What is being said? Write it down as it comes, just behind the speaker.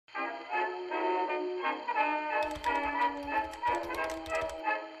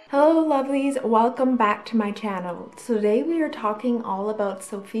Hello lovelies, welcome back to my channel. Today we are talking all about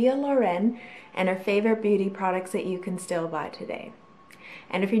Sophia Loren and her favorite beauty products that you can still buy today.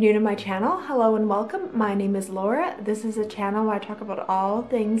 And if you're new to my channel, hello and welcome. My name is Laura. This is a channel where I talk about all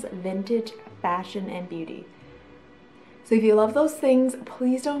things vintage, fashion, and beauty. So if you love those things,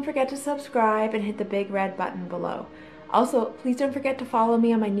 please don't forget to subscribe and hit the big red button below. Also, please don't forget to follow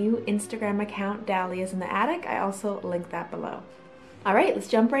me on my new Instagram account, Dahlias in the Attic. I also link that below. Alright, let's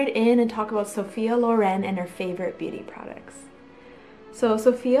jump right in and talk about Sophia Loren and her favorite beauty products. So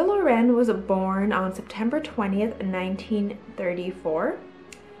Sophia Loren was born on September 20th, 1934,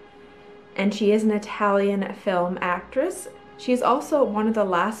 and she is an Italian film actress. She is also one of the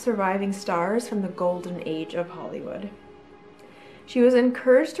last surviving stars from the golden age of Hollywood. She was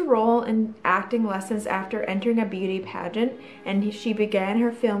encouraged to roll in acting lessons after entering a beauty pageant, and she began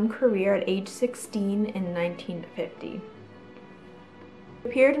her film career at age 16 in 1950. She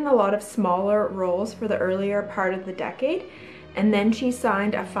appeared in a lot of smaller roles for the earlier part of the decade, and then she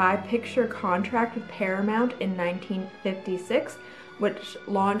signed a 5-picture contract with Paramount in 1956, which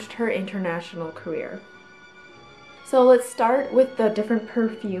launched her international career. So let's start with the different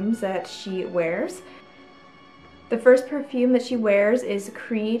perfumes that she wears. The first perfume that she wears is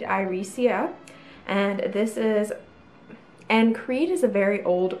Creed Irisia, and Creed is a very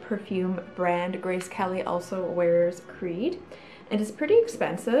old perfume brand. Grace Kelly also wears Creed. It is pretty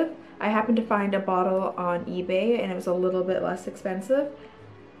expensive. I happened to find a bottle on eBay and it was a little bit less expensive.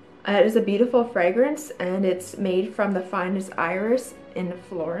 It is a beautiful fragrance and it's made from the finest iris in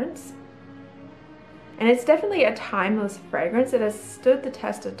Florence. And it's definitely a timeless fragrance. It has stood the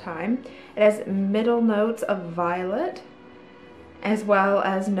test of time. It has middle notes of violet, as well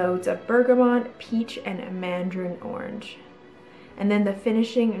as notes of bergamot, peach, and mandarin orange. And then the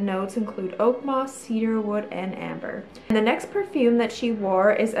finishing notes include oakmoss, cedarwood, and amber. And the next perfume that she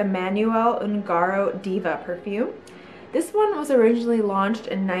wore is Emmanuel Ungaro Diva perfume. This one was originally launched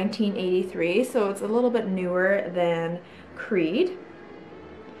in 1983, so it's a little bit newer than Creed.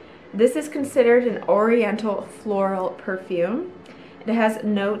 This is considered an oriental floral perfume. It has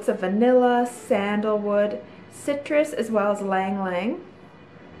notes of vanilla, sandalwood, citrus, as well as ylang ylang.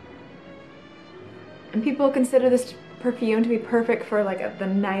 And people consider this perfume to be perfect for like the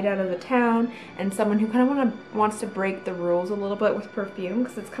night out of the town and someone who kind of wants to break the rules a little bit with perfume,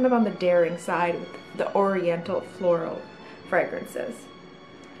 because it's kind of on the daring side with the oriental floral fragrances.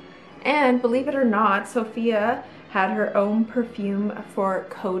 And believe it or not, Sophia had her own perfume for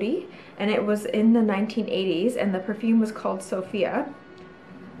Coty, and it was in the 1980s, and the perfume was called Sophia,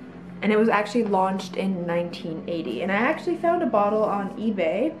 and it was actually launched in 1980. And I actually found a bottle on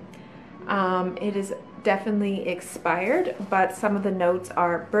eBay. It is definitely expired, but some of the notes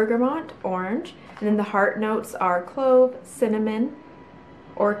are bergamot, orange, and then the heart notes are clove, cinnamon,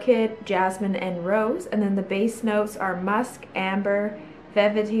 orchid, jasmine, and rose, and then the base notes are musk, amber,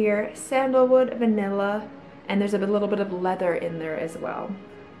 velvetier, sandalwood, vanilla, and there's a little bit of leather in there as well.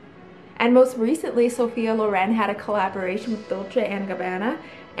 And most recently, Sophia Loren had a collaboration with Dolce & Gabbana,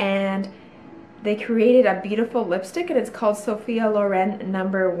 and they created a beautiful lipstick, and it's called Sophia Loren No.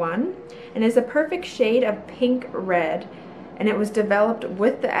 1, and it's a perfect shade of pink red, and it was developed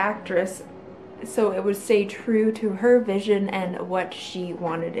with the actress so it would stay true to her vision and what she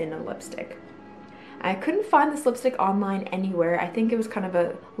wanted in a lipstick. I couldn't find this lipstick online anywhere. I think it was kind of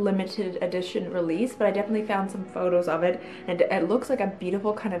a limited edition release, but I definitely found some photos of it, and it looks like a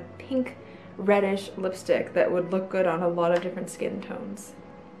beautiful kind of pink reddish lipstick that would look good on a lot of different skin tones.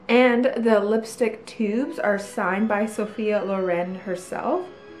 And the lipstick tubes are signed by Sophia Loren herself,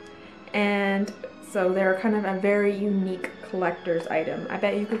 and so they're kind of a very unique collector's item. I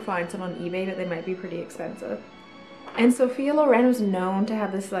bet you could find some on eBay, but they might be pretty expensive. And Sophia Loren was known to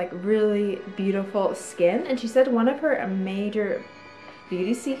have this like really beautiful skin, and she said one of her major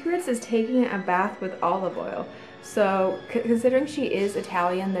beauty secrets is taking a bath with olive oil. So considering she is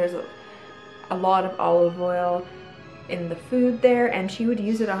Italian, there's a lot of olive oil in the food there, and she would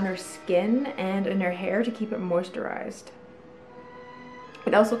use it on her skin and in her hair to keep it moisturized.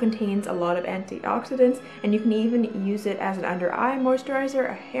 It also contains a lot of antioxidants, and you can even use it as an under eye moisturizer,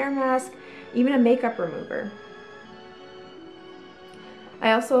 a hair mask, even a makeup remover.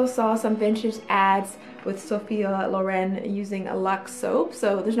 I also saw some vintage ads with Sophia Loren using a Lux soap,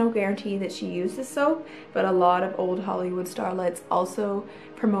 so there's no guarantee that she used this soap, but a lot of old Hollywood starlets also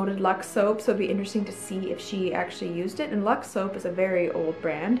promoted Lux soap, so it'd be interesting to see if she actually used it. And Lux soap is a very old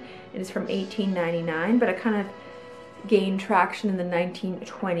brand. It is from 1899, but it kind of gained traction in the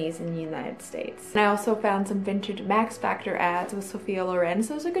 1920s in the United States. And I also found some vintage Max Factor ads with Sophia Loren,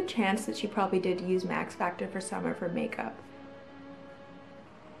 so there's a good chance that she probably did use Max Factor for some of her makeup.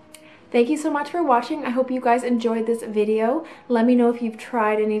 Thank you so much for watching. I hope you guys enjoyed this video. Let me know if you've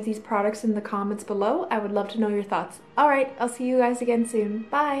tried any of these products in the comments below. I would love to know your thoughts. All right, I'll see you guys again soon.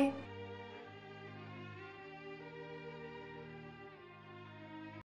 Bye.